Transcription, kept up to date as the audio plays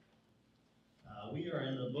We are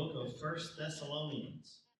in the book of 1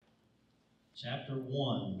 Thessalonians, chapter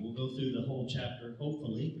 1. We'll go through the whole chapter,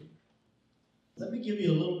 hopefully. Let me give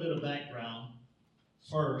you a little bit of background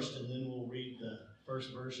first, and then we'll read the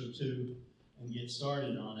first verse or two and get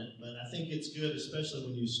started on it. But I think it's good, especially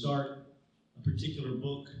when you start a particular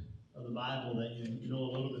book of the Bible, that you know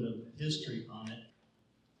a little bit of history on it.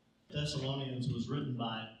 Thessalonians was written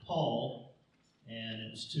by Paul, and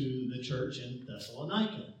it was to the church in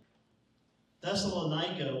Thessalonica.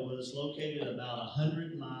 Thessalonica was located about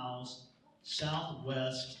 100 miles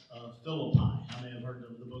southwest of Philippi. How many have heard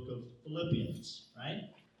of the book of Philippians, right?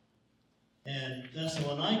 And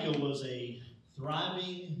Thessalonica was a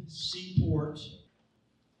thriving seaport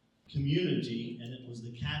community, and it was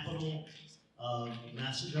the capital of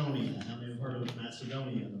Macedonia. How many have heard of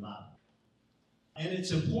Macedonia in the Bible? And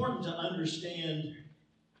it's important to understand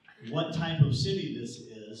what type of city this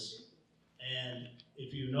is, and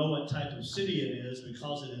if you know what type of city it is,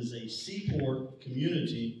 because it is a seaport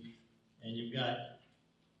community, and you've got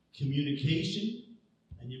communication,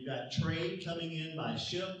 and you've got trade coming in by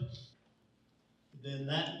ship, then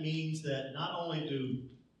that means that not only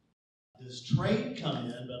does trade come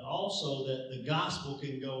in, but also that the gospel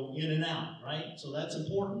can go in and out, right? So that's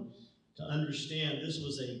important to understand. This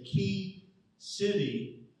was a key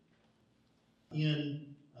city in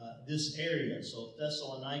this area. So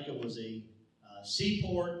Thessalonica was a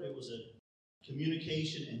seaport. It was a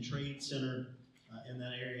communication and trade center in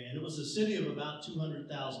that area. And it was a city of about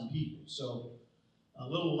 200,000 people. So a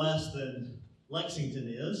little less than Lexington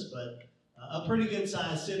is, but a pretty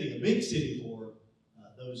good-sized city, a big city for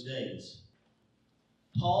those days.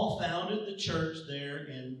 Paul founded the church there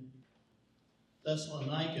in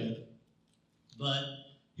Thessalonica, but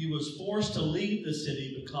he was forced to leave the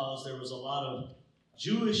city because there was a lot of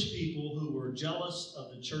Jewish people who were jealous of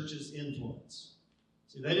the church's influence.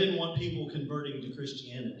 See, they didn't want people converting to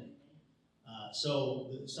Christianity.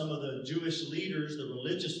 So some of the Jewish leaders, the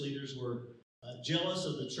religious leaders, were jealous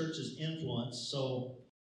of the church's influence, so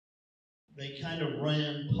they kind of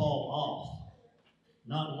ran Paul off.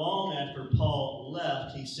 Not long after Paul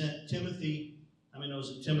left, he sent Timothy. How many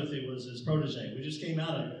knows that Timothy was his protege? We just came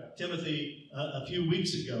out of Timothy a few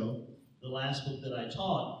weeks ago, the last book that I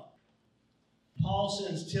taught. Paul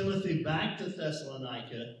sends Timothy back to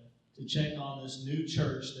Thessalonica to check on this new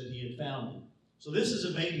church that he had founded. So this is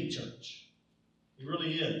a baby church. It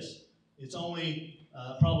really is. It's only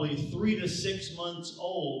probably 3 to 6 months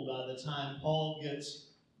old by the time Paul gets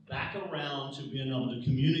back around to being able to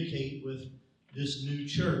communicate with this new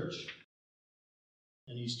church.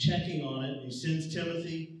 And he's checking on it. He sends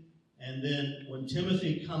Timothy. And then when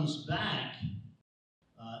Timothy comes back,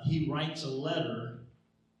 he writes a letter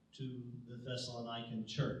to the Thessalonican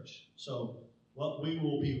church. So what we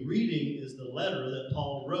will be reading is the letter that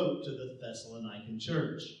Paul wrote to the Thessalonican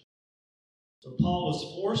church. So Paul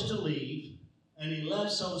was forced to leave, and he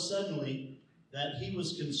left so suddenly that he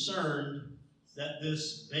was concerned that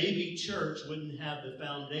this baby church wouldn't have the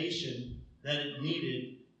foundation that it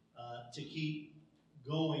needed to keep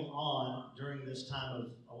going on during this time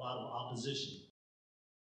of a lot of opposition.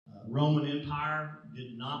 Roman Empire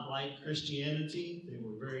did not like Christianity. They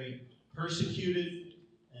were very persecuted.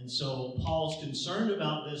 And so Paul's concerned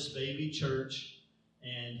about this baby church,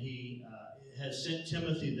 and he has sent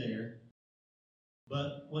Timothy there.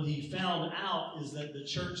 But what he found out is that the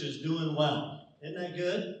church is doing well. Isn't that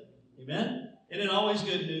good? Amen? Isn't it always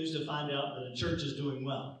good news to find out that a church is doing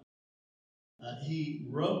well? He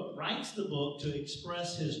writes the book to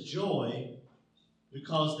express his joy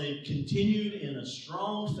because they've continued in a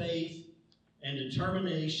strong faith and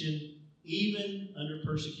determination even under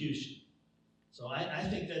persecution. So I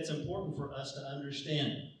think that's important for us to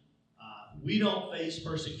understand. We don't face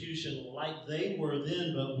persecution like they were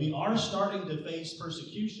then, but we are starting to face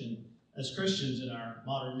persecution as Christians in our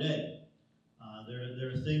modern day.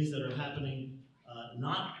 There are things that are happening,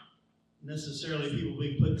 not necessarily people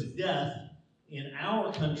being put to death in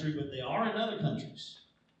our country, but they are in other countries.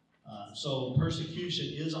 So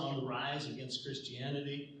persecution is on the rise against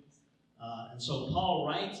Christianity. And so Paul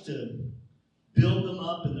writes to build them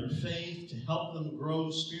up in their faith, to help them grow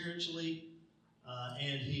spiritually.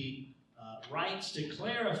 And he writes to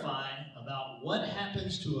clarify about what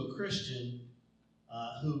happens to a Christian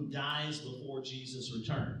who dies before Jesus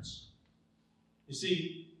returns. You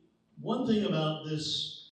see, one thing about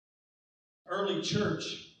this early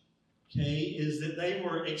church, okay, is that they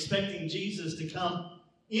were expecting Jesus to come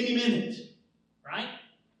any minute, right?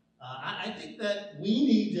 I think that we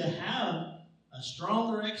need to have a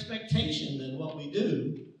stronger expectation than what we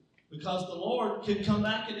do, because the Lord could come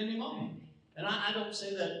back at any moment. And I don't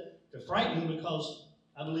say that to frighten, because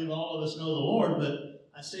I believe all of us know the Lord, but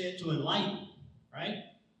I say it to enlighten, right?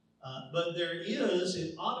 But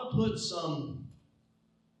it ought to put some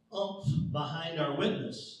oomph behind our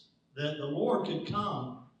witness that the Lord could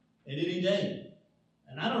come at any day.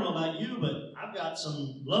 And I don't know about you, but I've got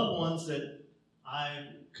some loved ones that I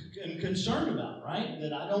am concerned about, right?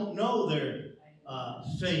 That I don't know their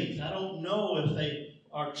faith. I don't know if they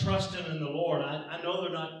are trusting in the Lord. I know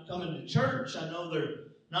they're not coming to church. I know they're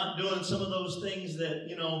not doing some of those things that,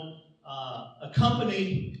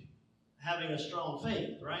 accompany having a strong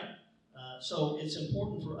faith, right? So it's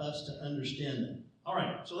important for us to understand that. All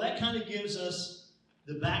right, so that kind of gives us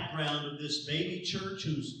the background of this baby church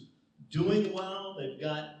who's doing well. They've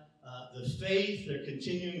got the faith. They're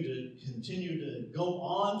continue to go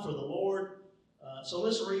on for the Lord. So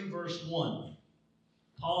let's read verse 1.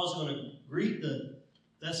 Paul is going to greet the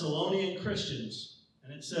Thessalonian Christians,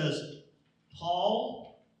 and it says,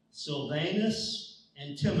 Paul, Silvanus,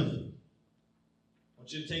 and Timothy. I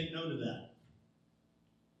want you to take note of that.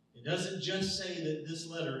 It doesn't just say that this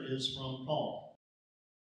letter is from Paul.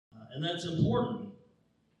 And that's important.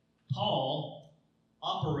 Paul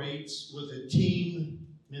operates with a team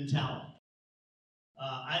mentality.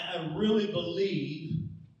 I really believe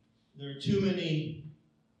there are too many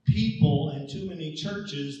people and too many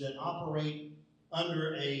churches that operate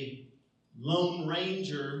under a Lone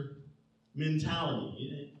Ranger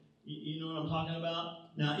mentality. You know what I'm talking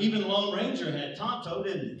about? Now, even Lone Ranger had Tonto,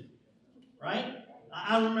 didn't he? Right?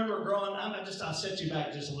 I remember growing up, I'll set you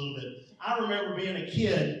back just a little bit. I remember being a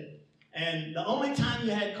kid, and the only time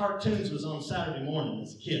you had cartoons was on Saturday morning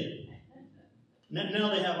as a kid. Now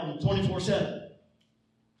they have them 24/7.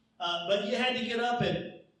 But you had to get up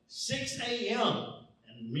at 6 a.m.,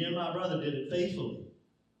 and me and my brother did it faithfully,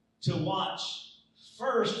 to watch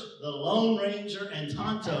first the Lone Ranger and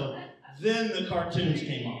Tonto, then the cartoons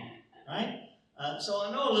came on, right? So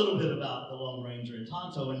I know a little bit about the Lone Ranger and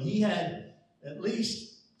Tonto, and he had at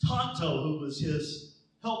least Tonto, who was his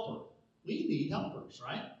helper. We need helpers,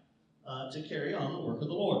 right? To carry on the work of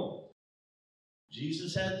the Lord.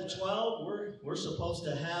 Jesus had the 12. We're supposed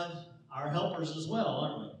to have our helpers as well,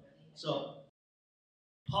 aren't we? So,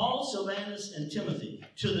 Paul, Silvanus, and Timothy,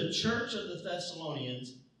 to the church of the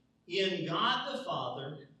Thessalonians, in God the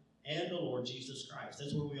Father and the Lord Jesus Christ.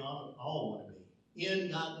 That's where we all want to be.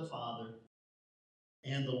 In God the Father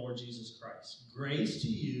and the Lord Jesus Christ. Grace to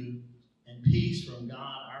you and peace from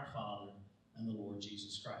God our Father and the Lord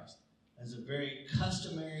Jesus Christ. That's a very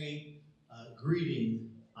customary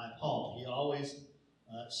greeting by Paul. He always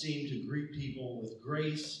seemed to greet people with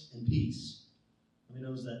grace and peace. I mean,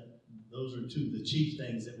 those are two of the chief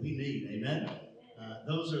things that we need. Amen?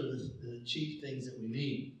 Those are the chief things that we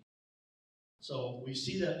need. So we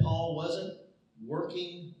see that Paul wasn't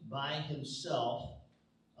working by himself,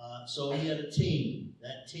 so he had a team.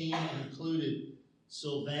 That team included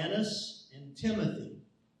Silvanus and Timothy.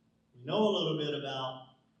 We know a little bit about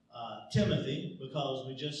Timothy because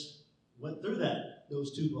we just went through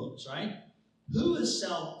those two books, right? Who is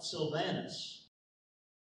Silvanus?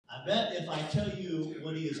 I bet if I tell you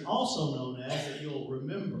what he is also known as, that you'll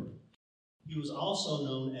remember. He was also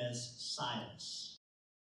known as Silas.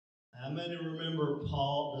 How many remember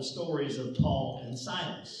the stories of Paul and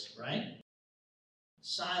Silas, right?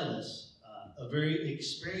 Silas, a very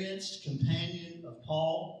experienced companion of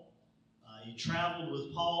Paul. He traveled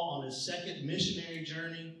with Paul on his second missionary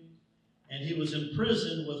journey, and he was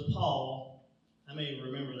imprisoned with Paul. How many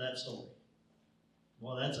remember that story?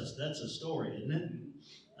 Well, that's a story, isn't it?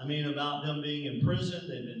 I mean, about them being in prison.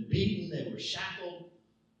 They've been beaten. They were shackled.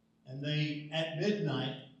 And at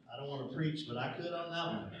midnight, I don't want to preach, but I could on that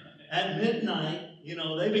one. At midnight,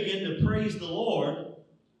 they began to praise the Lord,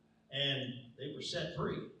 and they were set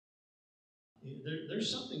free.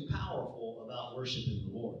 There's something powerful about worshiping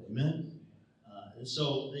the Lord. Amen? And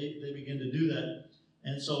so they began to do that.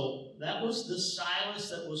 And so that was the Silas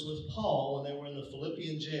that was with Paul when they were in the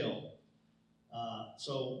Philippian jail.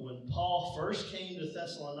 So when Paul first came to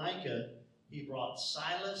Thessalonica, he brought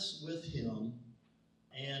Silas with him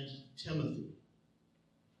and Timothy.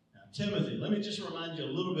 Now, Timothy, let me just remind you a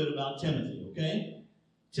little bit about Timothy, okay?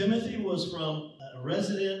 Timothy was from a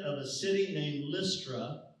resident of a city named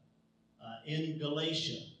Lystra in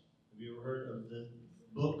Galatia. Have you ever heard of the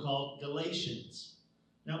book called Galatians?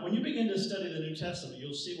 Now, when you begin to study the New Testament,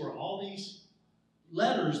 you'll see where all these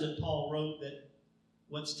letters that Paul wrote, that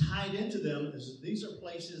what's tied into them is that these are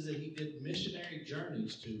places that he did missionary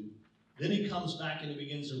journeys to. Then he comes back and he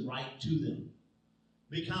begins to write to them.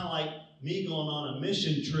 Be kind of like me going on a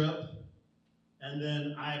mission trip, and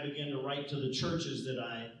then I began to write to the churches that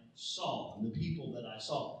I saw and the people that I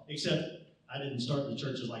saw. Except I didn't start the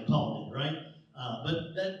churches like Paul did, right?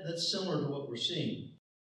 But that's similar to what we're seeing.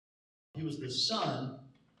 He was the son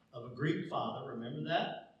of a Greek father, remember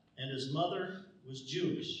that? And his mother was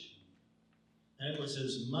Jewish. And it was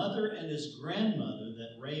his mother and his grandmother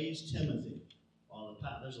that raised Timothy. Well,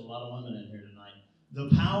 there's a lot of women in here tonight. The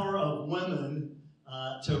power of women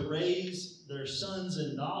to raise their sons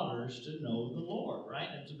and daughters to know the Lord, right?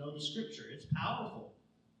 And to know the Scripture. It's powerful.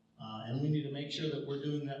 And we need to make sure that we're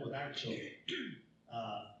doing that with our children.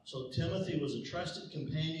 So Timothy was a trusted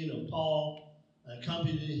companion of Paul,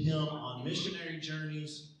 accompanied him on missionary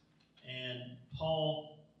journeys, and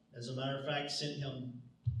Paul, as a matter of fact, sent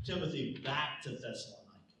Timothy back to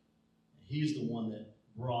Thessalonica. He's the one that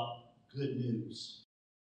brought good news.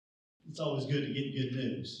 It's always good to get good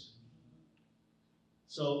news.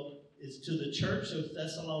 So it's to the church of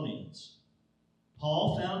Thessalonians.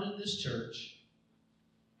 Paul founded this church,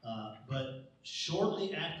 but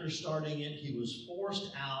shortly after starting it, he was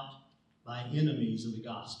forced out by enemies of the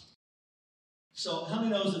gospel. So how many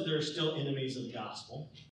knows that there are still enemies of the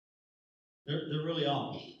gospel? There really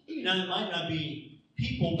are. Now, it might not be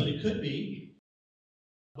people, but it could be.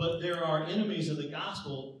 But there are enemies of the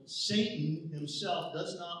gospel. Satan himself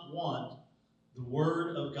does not want the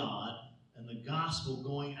word of God and the gospel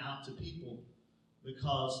going out to people,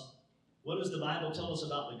 because what does the Bible tell us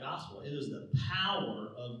about the gospel? It is the power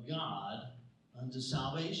of God unto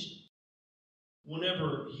salvation.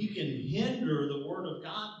 Whenever he can hinder the word of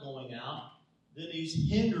God going out, then he's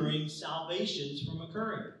hindering salvations from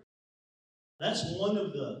occurring. That's one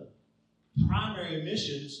of the primary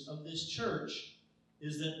missions of this church,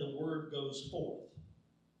 is that the word goes forth.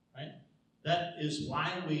 Right? That is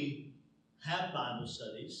why we have Bible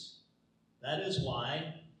studies. That is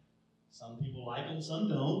why some people like them, some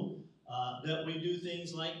don't. That we do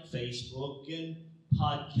things like Facebook and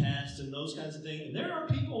podcasts and those kinds of things. And there are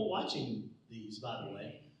people watching these, by the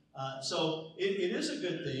way. So it is a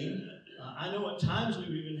good thing. I know at times we've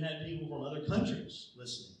even had people from other countries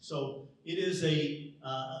listening. So it is a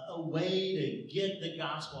way to get the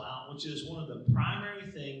gospel out, which is one of the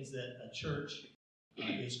primary things that a church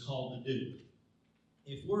is called to do.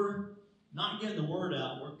 If we're not getting the word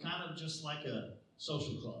out, we're kind of just like a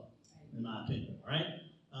social club, in my opinion, right?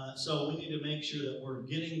 So we need to make sure that we're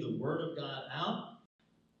getting the word of God out.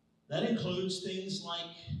 That includes things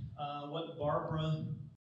like what Barbara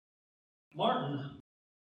Martin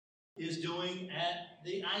is doing at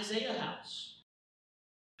the Isaiah House.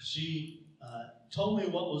 She told me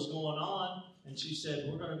what was going on, and she said,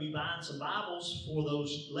 we're going to be buying some Bibles for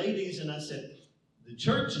those ladies. And I said, the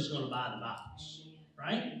church is going to buy the Bibles,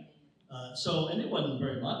 right? And it wasn't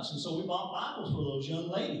very much. And so we bought Bibles for those young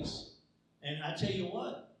ladies. And I tell you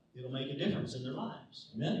what, it'll make a difference in their lives.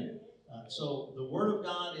 Amen? So the Word of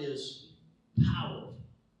God is powerful,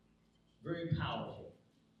 very powerful.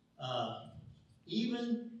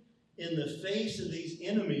 Even in the face of these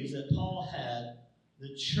enemies that Paul had,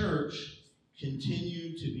 the church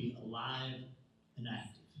continued to be alive and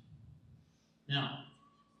active. Now,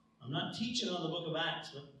 I'm not teaching on the book of Acts,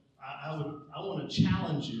 but I want to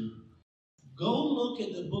challenge you. Go look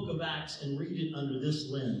at the book of Acts and read it under this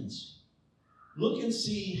lens. Look and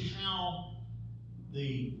see how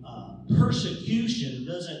the persecution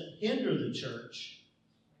doesn't hinder the church,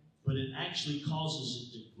 but it actually causes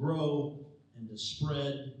it to grow and to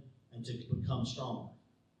spread and to become stronger.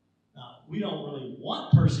 Now, we don't really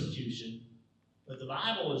want persecution, but the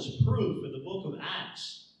Bible is proof in the book of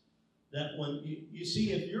Acts that when you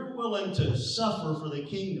see, if you're willing to suffer for the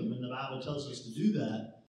kingdom, and the Bible tells us to do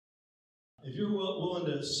that, if you're willing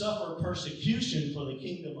to suffer persecution for the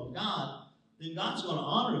kingdom of God, then God's going to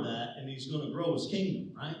honor that, and he's going to grow his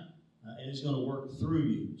kingdom, right? And he's going to work through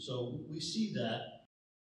you. So we see that.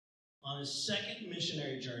 On his second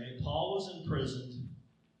missionary journey, Paul was imprisoned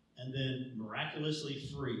and then miraculously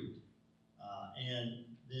freed. And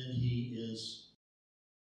then he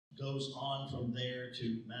goes on from there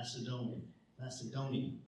to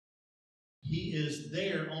Macedonia. He is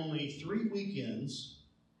there only 3 weekends,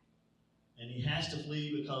 and he has to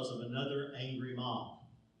flee because of another angry mob.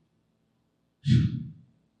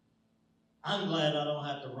 I'm glad I don't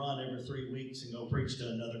have to run every 3 weeks and go preach to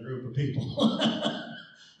another group of people.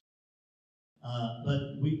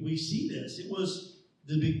 But we see this. It was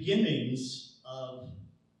the beginnings of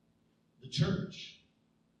the church.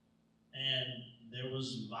 And there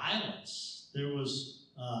was violence. There was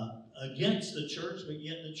against the church, but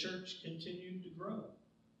yet the church continued to grow.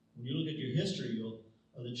 When you look at your history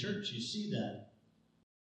of the church, you see that.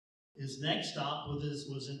 His next stop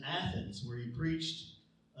was in Athens, where he preached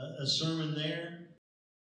a sermon there.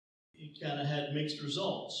 It kind of had mixed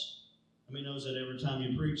results. I mean, knows that every time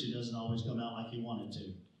you preach, it doesn't always come out like you want it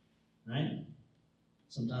to, right?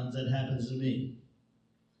 Sometimes that happens to me.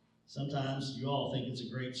 Sometimes you all think it's a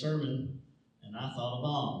great sermon, and I thought it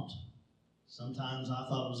bombed. Sometimes I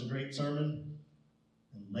thought it was a great sermon,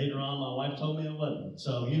 and later on my wife told me it wasn't.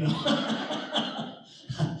 So,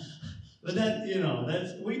 But Danny and I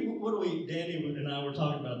were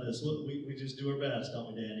talking about this. We just do our best,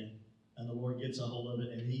 don't we, Danny? And the Lord gets a hold of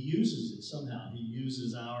it, and He uses it somehow. He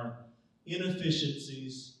uses our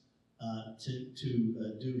inefficiencies to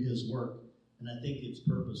do His work, and I think it's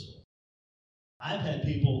purposeful. I've had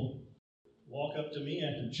people walk up to me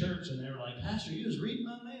after church, and they were like, "Pastor, you was reading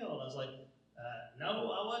my mail." And I was like,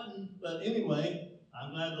 "No, I wasn't." But anyway,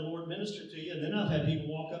 I'm glad the Lord ministered to you. And then I've had people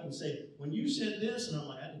walk up and say, "When you said this," and I'm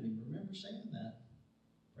like, "I didn't even remember saying that."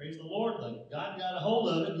 Praise the Lord. Like God got a hold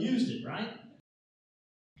of it and used it, right?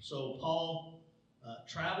 So Paul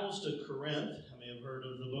travels to Corinth. I may have heard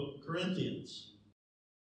of the book Corinthians.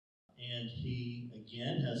 And he,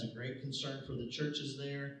 again, has a great concern for the churches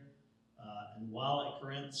there. And while at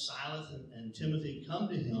Corinth, Silas and Timothy come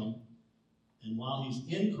to him. And while he's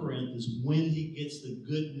in Corinth is when he gets the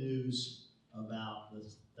good news about the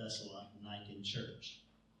Thessalonian church.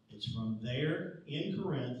 It's from there in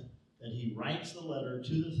Corinth that he writes the letter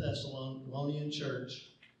to the Thessalonian church.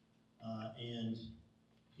 And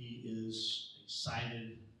he is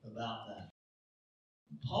excited about that.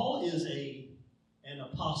 Paul is an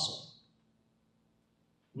apostle.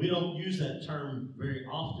 We don't use that term very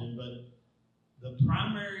often, but the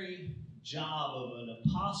primary job of an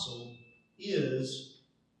apostle is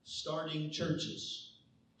starting churches,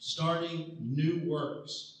 starting new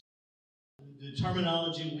works. The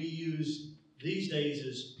terminology we use these days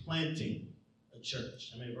is planting a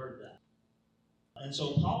church. I may have heard that. And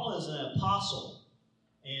so Paul is an apostle,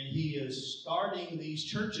 and he is starting these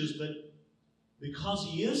churches, but because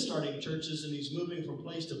he is starting churches and he's moving from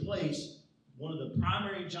place to place, one of the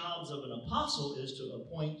primary jobs of an apostle is to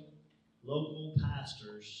appoint local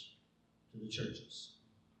pastors to the churches.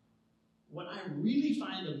 What I really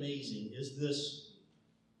find amazing is this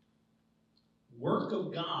work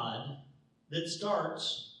of God that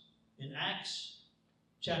starts in Acts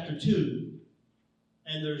chapter 2,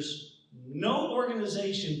 and there's no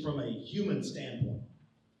organization from a human standpoint.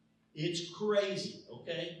 It's crazy,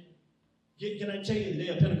 okay? Can I tell you the day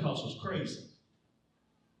of Pentecost was crazy?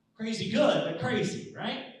 Crazy good, but crazy,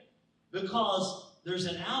 right? Because there's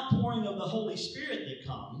an outpouring of the Holy Spirit that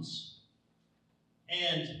comes,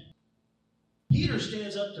 and Peter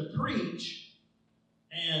stands up to preach,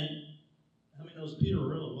 and how many knows Peter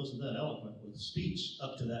really wasn't that eloquent with speech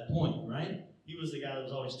up to that point, right? He was the guy that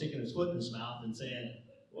was always sticking his foot in his mouth and saying,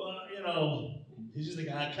 well, he's just the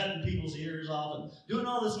guy cutting people's ears off and doing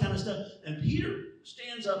all this kind of stuff. And Peter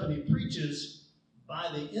stands up and he preaches by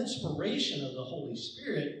the inspiration of the Holy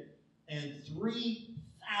Spirit, and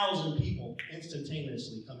 3,000 people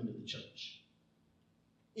instantaneously come into the church.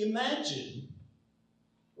 Imagine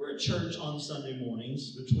we're a church on Sunday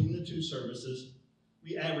mornings. Between the two services,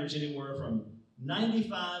 we average anywhere from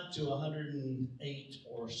 95 to 108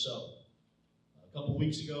 or so. A couple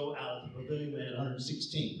weeks ago, out of the pavilion, we had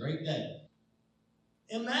 116. Great day.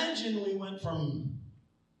 Imagine we went from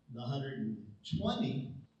the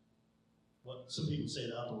 120, what some people say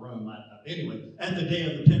the upper room. Anyway, at the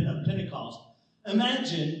day of Pentecost,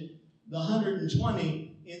 imagine the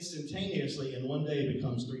 120 instantaneously in one day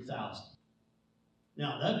becomes 3,000.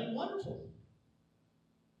 Now, that'd be wonderful.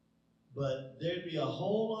 But there'd be a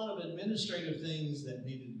whole lot of administrative things that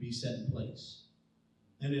needed to be set in place.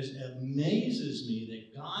 And it amazes me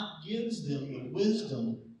that God gives them the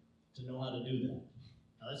wisdom to know how to do that.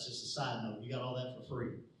 Now, that's just a side note. You got all that for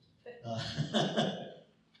free.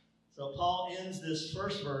 So Paul ends this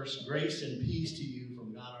first verse, grace and peace to you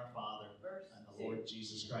from God our Father and the Lord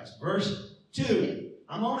Jesus Christ. Verse 2.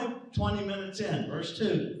 I'm only 20 minutes in. Verse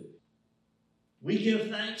 2. We give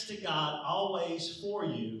thanks to God always for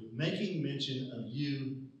you, making mention of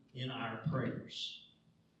you in our prayers.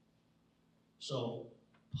 So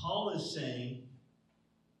Paul is saying,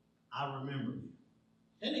 I remember you.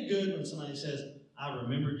 Isn't it good when somebody says, I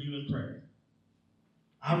remembered you in prayer?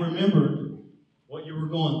 I remembered what you were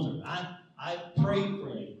going through. I prayed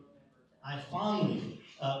for you. I fondly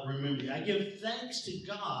remember you. I give thanks to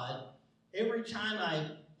God every time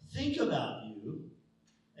I think about you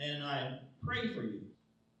and I pray for you.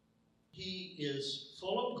 He is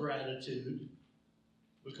full of gratitude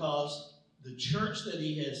because the church that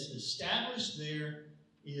he has established there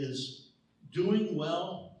is doing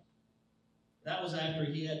well. That was after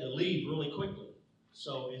he had to leave really quickly.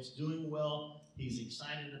 So it's doing well. He's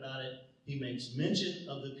excited about it. He makes mention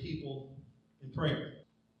of the people in prayer.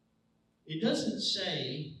 It doesn't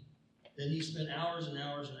say that he spent hours and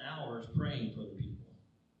hours and hours praying for the people.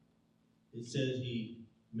 it says he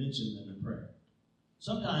mentioned them in prayer.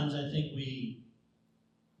 Sometimes I think we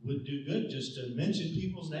would do good just to mention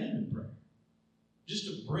people's name in prayer. Just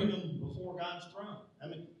to bring them before God's throne. I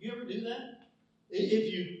mean, you ever do that?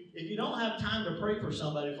 If you don't have time to pray for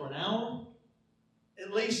somebody for an hour,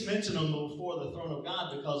 at least mention them before the throne of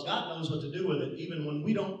God, because God knows what to do with it, even when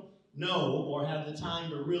we don't know or have the time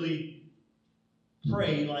to really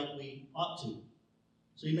pray like we ought to.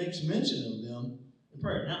 So he makes mention of them in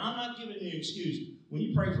prayer. Now, I'm not giving you an excuse. When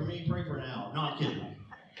you pray for me, pray for an hour. No, I'm kidding.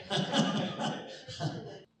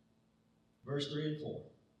 Verse 3 and 4.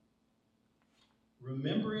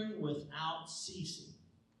 Remembering without ceasing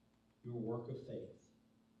your work of faith,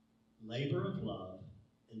 labor of love,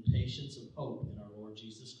 and patience of hope in our Lord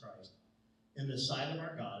Jesus Christ, in the sight of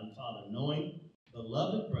our God and Father, knowing,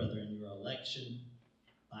 beloved brethren, your election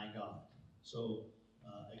by God. So,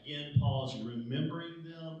 again, Paul is remembering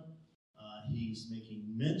them. He's making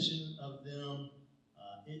mention of them.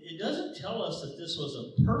 It doesn't tell us that this was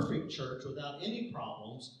a perfect church without any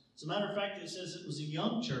problems. As a matter of fact, it says it was a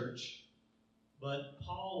young church, but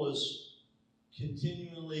Paul was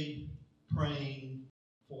continually praying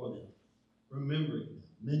for them, remembering them,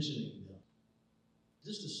 mentioning them.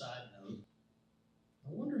 Just a side note, I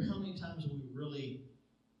wonder how many times we really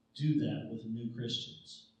do that with new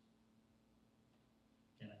Christians.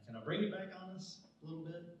 Can I bring it back on us a little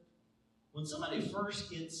bit? When somebody first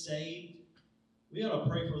gets saved, we ought to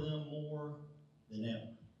pray for them more than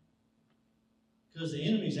ever. Because the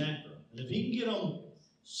enemy's after them. And if he can get them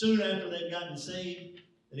soon after they've gotten saved,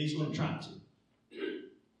 then he's going to try to.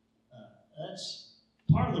 That's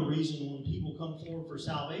part of the reason when people come forward for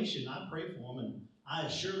salvation, I pray for them and I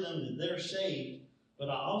assure them that they're saved. But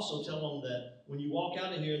I also tell them that when you walk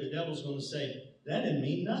out of here, the devil's going to say, that didn't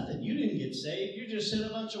mean nothing. You didn't get saved. You just said a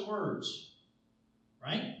bunch of words.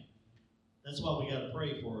 Right? That's why we got to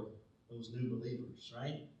pray for those new believers,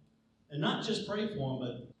 right? And not just pray for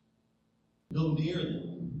them, but go near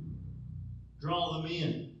them. Draw them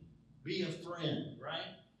in. Be a friend, right?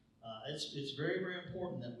 It's very, very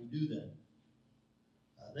important that we do that.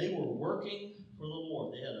 They were working for the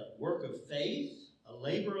Lord. They had a work of faith, a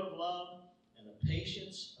labor of love, and a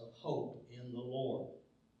patience of hope in the Lord.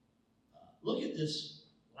 Look at this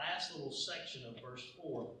last little section of verse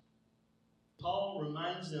 4. Paul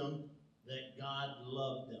reminds them that God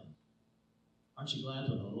loved them. Aren't you glad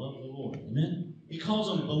for the love of the Lord? Amen? He calls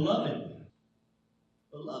them beloved.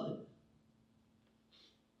 Beloved.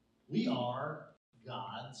 We are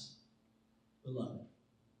God's beloved.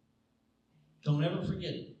 Don't ever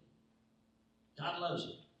forget it. God loves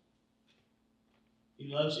you.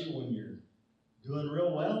 He loves you when you're doing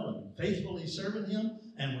real well and faithfully serving Him,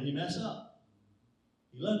 and when you mess up.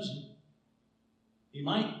 He loves you. He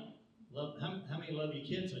might love, how many love your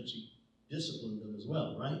kids that you discipline them as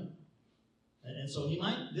well, right? And so He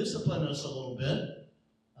might discipline us a little bit,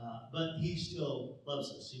 but He still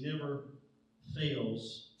loves us. He never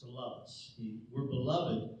fails to love us. We're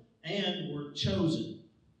beloved and we're chosen.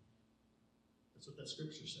 That's what that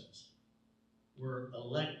scripture says. We're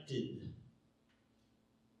elected.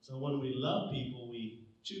 So when we love people, we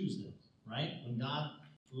choose them, right? When God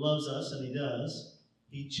loves us, and He does,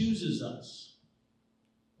 He chooses us.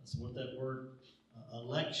 That's what that word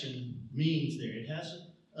election means there. It has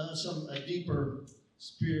a deeper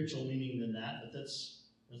spiritual meaning than that, but that's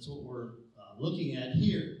what we're looking at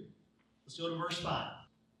here. Let's go to verse 5.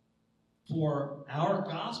 For our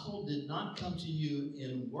gospel did not come to you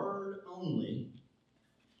in word only,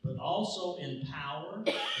 but also in power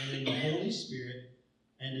and in the Holy Spirit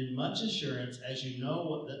and in much assurance, as you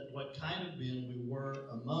know what kind of men we were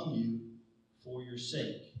among you for your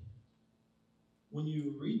sake. When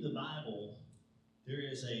you read the Bible, there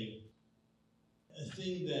is a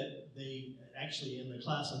thing that they, actually in the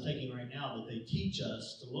class I'm taking right now, that they teach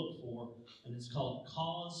us to look for, and it's called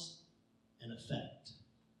cause and effect.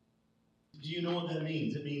 Do you know what that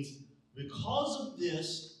means? It means because of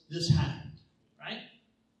this happened, right?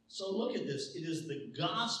 So look at this. It is the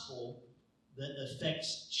gospel that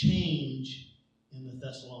affects change in the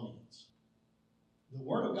Thessalonians. The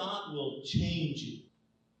Word of God will change you.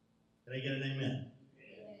 Did I get an amen?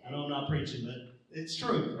 I know I'm not preaching, but it's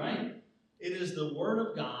true, right? It is the Word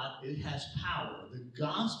of God. It has power. The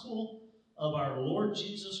gospel of our Lord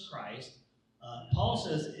Jesus Christ. Paul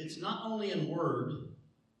says it's not only in word,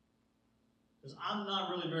 because I'm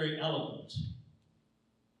not really very eloquent.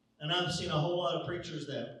 And I've seen a whole lot of preachers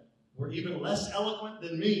that were even less eloquent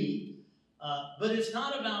than me. But it's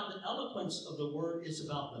not about the eloquence of the word. It's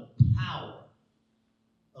about the power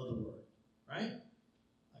of the word, right?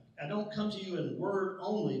 I don't come to you in word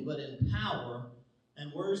only, but in power.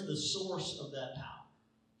 And where's the source of that power?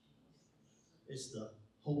 It's the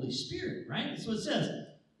Holy Spirit, right? That's what it says.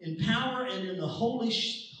 In power and in the Holy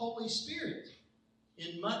Spirit.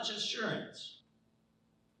 In much assurance.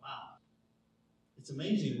 Wow. It's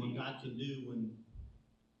amazing what God can do when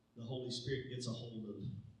the Holy Spirit gets a hold of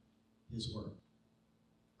His Word.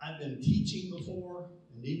 I've been teaching before,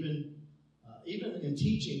 and even in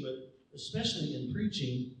teaching, but especially in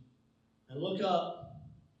preaching, and look up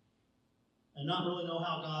and not really know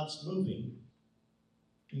how God's moving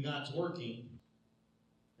and God's working,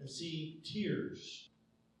 and see tears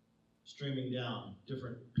streaming down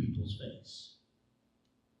different people's face.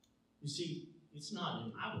 You see, it's not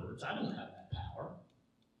in my words. I don't have that power.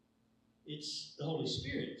 It's the Holy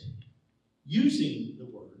Spirit using the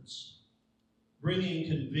words, bringing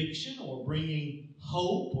conviction or bringing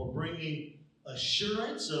hope or bringing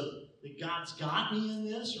assurance of that God's got me in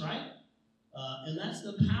this, right? And that's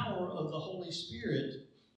the power of the Holy Spirit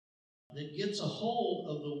that gets a hold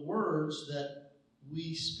of the words that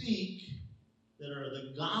we speak that are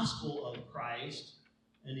the gospel of Christ,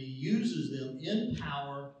 and He uses them in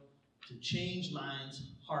power to change minds,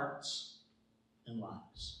 hearts, and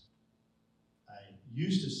lives. I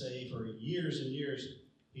used to say for years and years,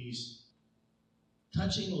 He's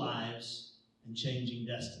touching lives and changing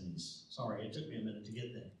destinies. Sorry, it took me a minute to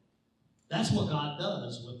get there. That's what God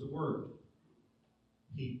does with the Word.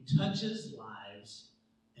 He touches lives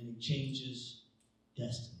and He changes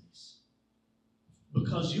destinies.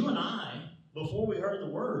 Because you and I, before we heard the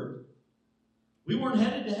Word, we weren't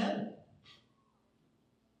headed to heaven.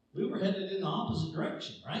 We were headed in the opposite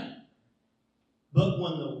direction, right? But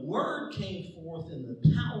when the Word came forth in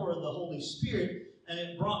the power of the Holy Spirit, and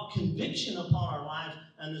it brought conviction upon our lives,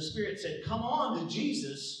 and the Spirit said, come on to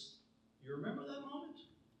Jesus. You remember that moment?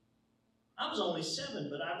 I was only 7,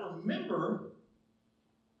 but I remember,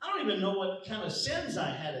 I don't even know what kind of sins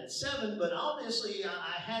I had at 7, but obviously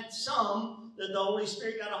I had some that the Holy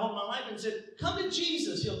Spirit got a hold of my life and said, come to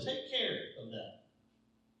Jesus. He'll take care of that.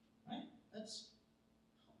 Right? That's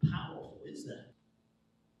how powerful is that?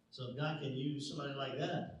 So if God can use somebody like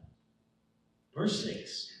that. Verse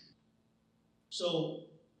 6. So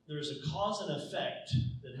there's a cause and effect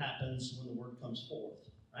that happens when the Word comes forth,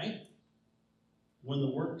 right? When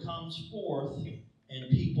the Word comes forth and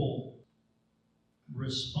people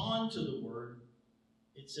respond to the Word,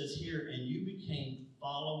 it says here, and you became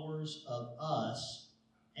followers of us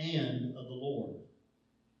and of the Lord,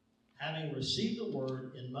 having received the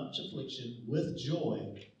Word in much affliction with joy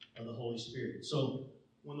of the Holy Spirit. So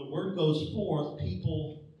when the Word goes forth,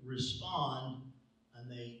 people respond and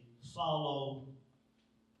they follow.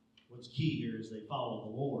 What's key here is they follow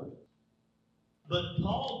the Lord. But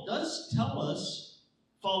Paul does tell us,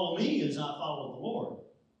 follow me as I follow the Lord.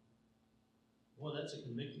 Well, that's a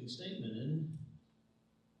convicting statement, isn't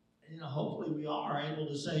it? Hopefully we are able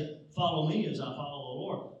to say, follow me as I follow the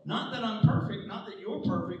Lord. Not that I'm perfect, not that you're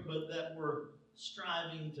perfect, but that we're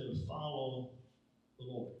striving to follow the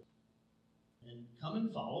Lord. And come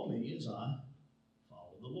and follow me as I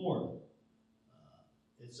follow the Lord.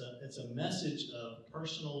 It's a message of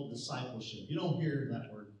personal discipleship. You don't hear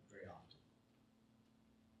that word very often.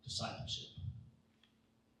 Discipleship.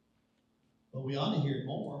 But we ought to hear it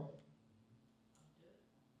more.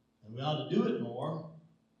 And we ought to do it more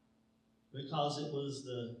because it was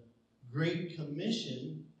the Great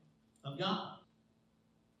Commission of God.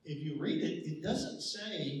 If you read it, it doesn't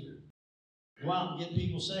say, go out and get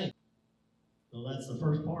people saved. Well, that's the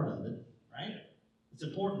first part of it, right? It's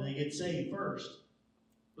important they get saved first.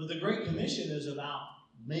 But the Great Commission is about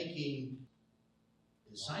making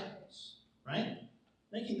disciples, right?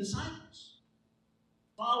 Making disciples.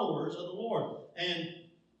 Followers of the Lord. And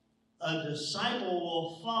a disciple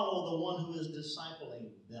will follow the one who is discipling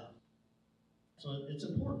them. So it's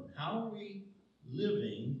important. How are we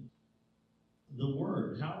living the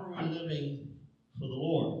Word? How are we living for the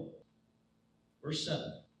Lord? Verse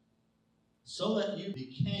 7. So that you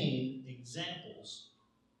became examples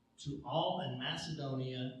to all in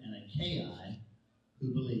Macedonia and Achaia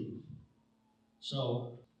who believe.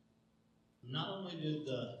 So, not only did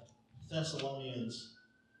the Thessalonians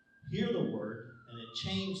hear the Word, and it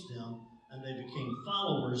changed them, and they became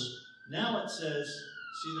followers, now it says,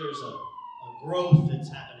 see, there's a growth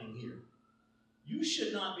that's happening here. You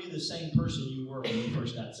should not be the same person you were when you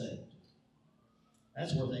first got saved.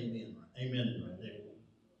 That's worth amen. Amen right there.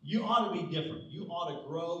 You ought to be different. You ought to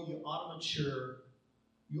grow. You ought to mature.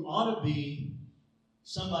 You ought to be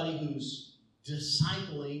somebody who's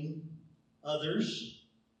discipling others.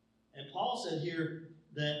 And Paul said here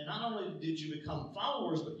that not only did you become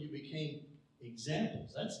followers, but you became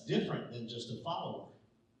examples. That's different than just a follower.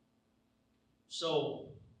 So,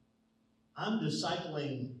 I'm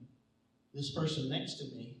discipling this person next to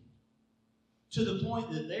me, to the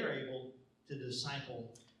point that they're able to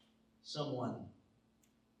disciple someone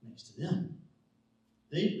next to them.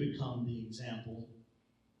 They've become the example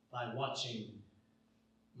by watching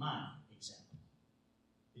my example.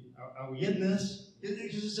 Are we getting this? Because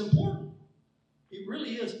it's important. It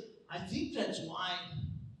really is. I think that's why,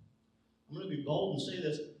 I'm going to be bold and say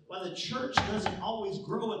this, why the church doesn't always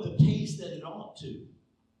grow at the pace that it ought to,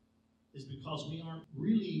 is because we aren't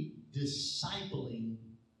really discipling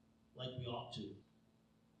like we ought to.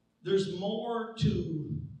 There's more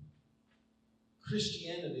to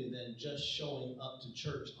Christianity than just showing up to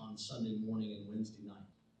church on Sunday morning and Wednesday night.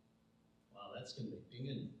 Wow, that's convicting,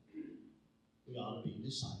 isn't it? We ought to be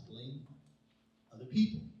discipling other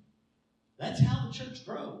people. That's how the church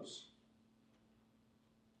grows.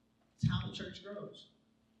 That's how the church grows.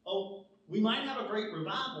 Oh, we might have a great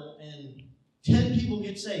revival and 10 people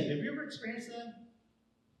get saved. Have you ever experienced that?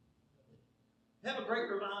 Have a great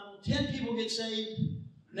revival, 10 people get saved.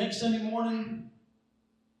 Next Sunday morning,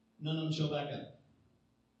 none of them show back up.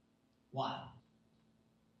 Why?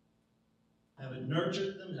 Haven't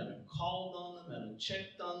nurtured them, haven't called on them, haven't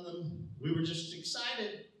checked on them. We were just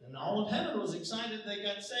excited, and all of heaven was excited they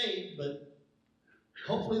got saved, but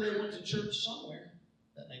hopefully they went to church somewhere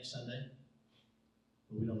that next Sunday.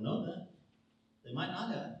 But we don't know that. They might not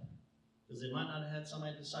have, because they might not have had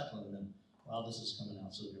somebody discipling them. Wow, this is coming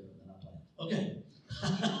out so different than I planned. Okay.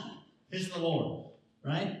 It's the Lord,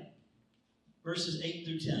 right? Verses 8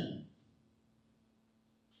 through 10.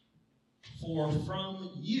 For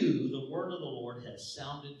from you the word of the Lord has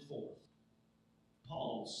sounded forth.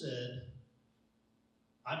 Paul said,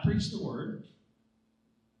 I preached the word.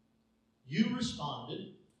 You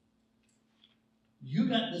responded. You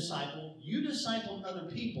got discipled. You discipled other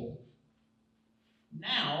people.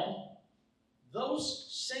 Now, those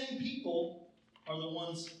same people are the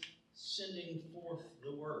ones sending forth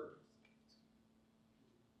the word.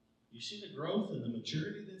 You see the growth and the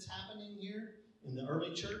maturity that's happening here in the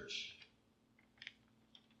early church?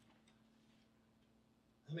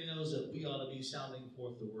 How many knows that we ought to be sounding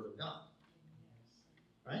forth the word of God?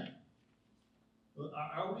 Right?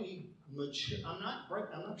 Are we mature? I'm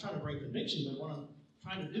not trying to bring conviction, but what I'm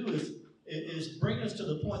trying to do is bring us to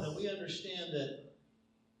the point that we understand that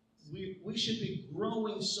we should be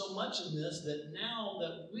growing so much in this that now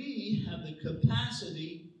that we have the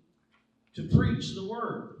capacity to preach the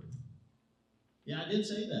word. Yeah, I did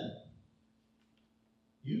say that.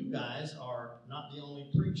 You guys are not the only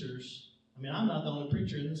preachers. I mean, I'm not the only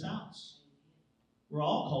preacher in this house. We're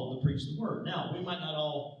all called to preach the word. Now, we might not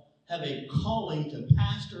all have a calling to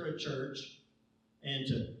pastor a church and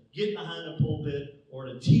to get behind a pulpit or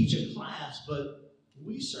to teach a class, but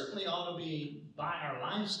we certainly ought to be, by our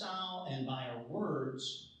lifestyle and by our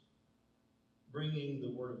words, bringing the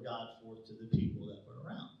word of God forth to the people that we're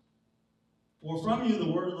around. For from you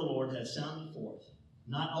the word of the Lord has sounded forth,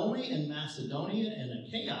 not only in Macedonia and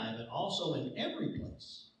Achaia, but also in every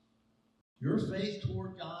place. Your faith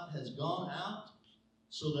toward God has gone out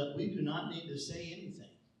so that we do not need to say anything.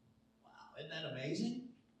 Wow, isn't that amazing?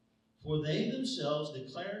 For they themselves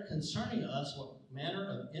declare concerning us what manner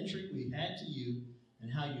of entry we had to you,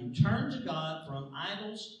 and how you turned to God from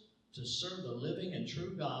idols to serve the living and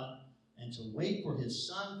true God, and to wait for his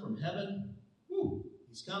Son from heaven. Woo,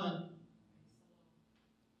 he's coming.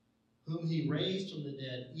 Whom he raised from the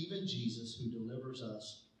dead, even Jesus, who delivers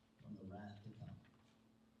us from the wrath to come.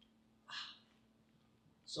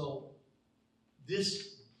 So,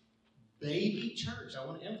 this baby church, I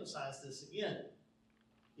want to emphasize this again,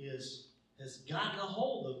 has gotten a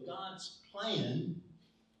hold of God's plan,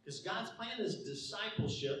 because God's plan is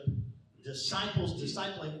discipleship, disciples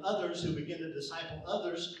discipling others who begin to disciple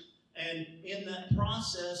others, and in that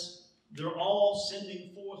process, they're all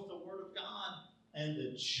sending forth the word of God, and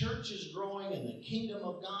the church is growing, and the kingdom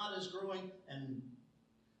of God is growing, and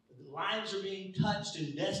lives are being touched,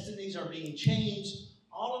 and destinies are being changed.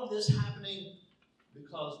 All of this happening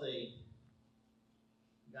because they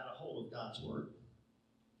got a hold of God's word,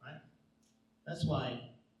 right? That's why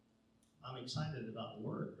I'm excited about the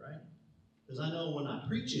word, right? Because I know when I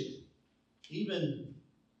preach it, even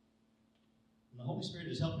the Holy Spirit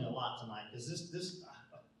has helped me a lot tonight. Because this,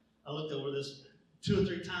 I looked over this 2 or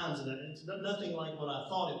 3 times, and it's nothing like what I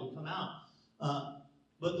thought it would come out.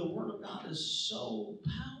 But the word of God is so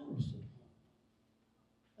powerful.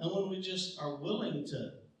 And when we just are willing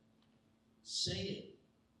to say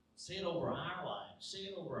it over our lives, say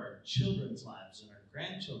it over our children's lives and our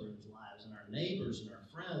grandchildren's lives and our neighbors and our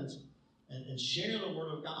friends, and share the word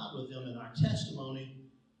of God with them in our testimony,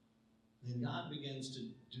 then God begins to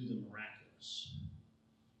do the miraculous.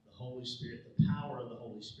 The Holy Spirit, the power of the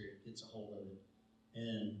Holy Spirit gets gets a hold of it,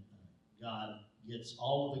 and God gets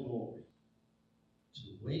all of the glory. To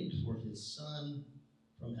wait for his Son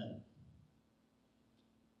from heaven.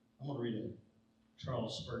 I'm going to read a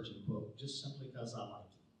Charles Spurgeon quote, just simply because I like it.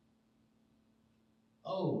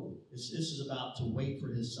 Oh, this is about to wait for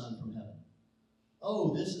his Son from heaven.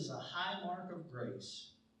 Oh, this is a high mark of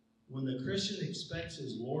grace when the Christian expects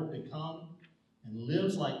his Lord to come and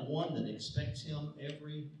lives like one that expects him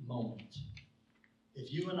every moment.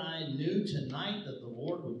 If you and I knew tonight that the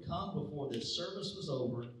Lord would come before this service was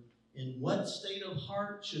over, in what state of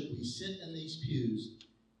heart should we sit in these pews?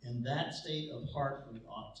 In that state of heart we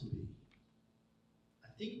ought to be. I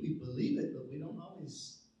think we believe it, but we don't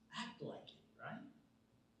always act like it, right?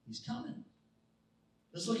 He's coming.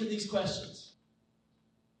 Let's look at these questions.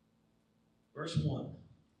 Verse 1.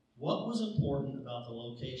 What was important about the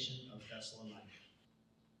location of Thessalonica?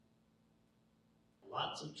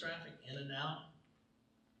 Lots of traffic in and out.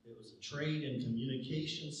 It was a trade and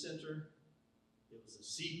communication center. It was a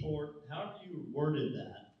seaport. However you worded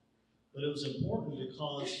that. But it was important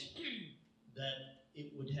because that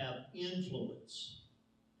it would have influence.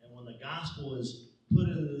 And when the gospel is put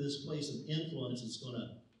into this place of influence, it's going to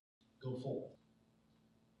go forth.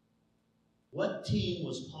 What team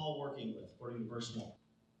was Paul working with, according to verse 1?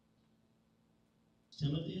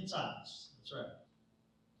 Timothy and Silas. That's right.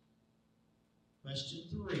 Question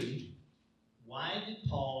 3. Why did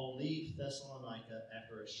Paul leave Thessalonica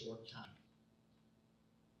after a short time?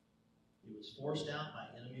 He was forced out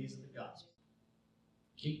by enemies of the gospel.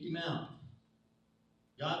 Kicked him out.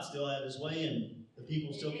 God still had his way, and the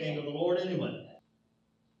people still came to the Lord anyway.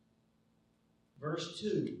 Verse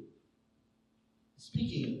 2.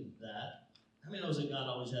 Speaking of that, how many knows that God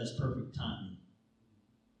always has perfect timing?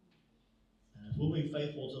 And if we'll be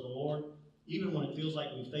faithful to the Lord, even when it feels like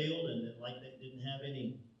we failed and like it didn't have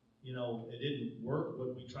any, it didn't work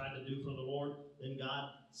what we tried to do for the Lord, then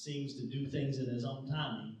God seems to do things in his own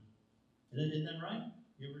timing. Isn't that right?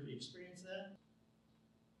 You ever experienced that?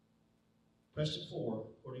 Question 4,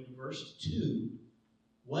 according to verse 2,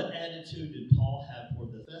 what attitude did Paul have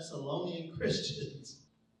toward the Thessalonian Christians?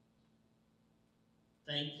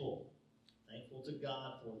 Thankful. Thankful to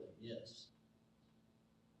God for them, yes.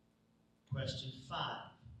 Question 5,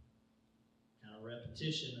 kind of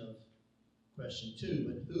repetition of question 2,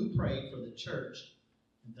 but who prayed for the church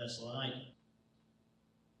in Thessalonica?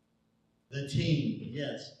 The team,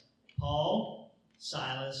 yes. Paul,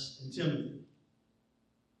 Silas, and Timothy.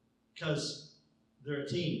 Because they're a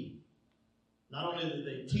team. Not only did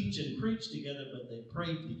they teach and preach together, but they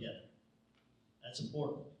prayed together. That's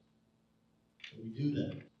important. So we do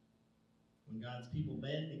that. When God's people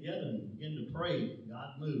band together and begin to pray,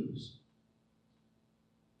 God moves.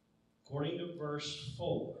 According to verse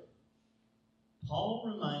 4,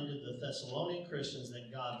 Paul reminded the Thessalonian Christians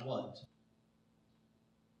that God what?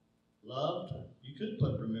 Loved. You could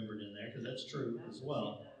put remembered in there because that's true as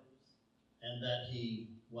well. And that he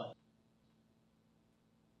what?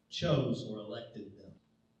 Chose or elected them.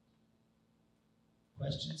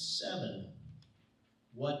 Question 7.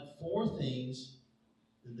 What 4 things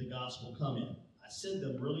did the gospel come in? I said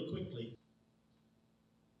them really quickly.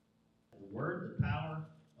 The word, the power,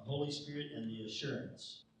 the Holy Spirit, and the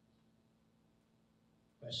assurance.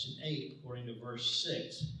 Question 8, according to verse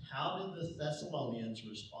 6. How did the Thessalonians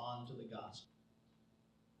respond to the gospel?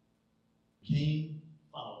 Became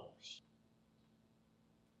followers.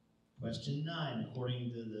 Question 9,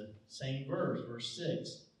 according to the same verse, verse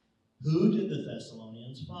 6. Who did the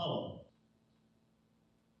Thessalonians follow?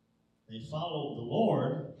 They followed the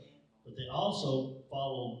Lord, but they also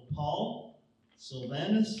followed Paul,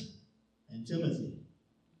 Silvanus, and Timothy.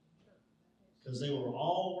 Because they were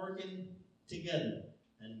all working together.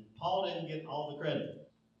 And Paul didn't get all the credit.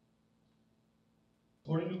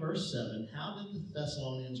 According to verse 7, how did the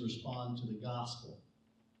Thessalonians respond to the gospel?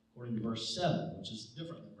 According to verse 7, which is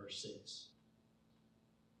different than verse 6.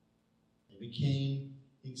 They became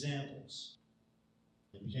examples.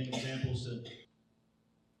 They became examples to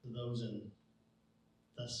those in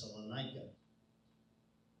Thessalonica.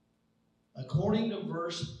 According to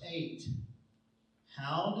verse 8,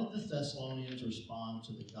 how did the Thessalonians respond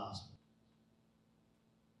to the gospel?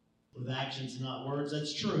 With actions, not words.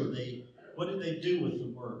 That's true. What did they do with the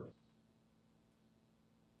word?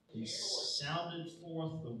 They sounded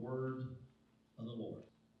forth the word of the Lord.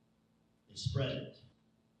 They spread it.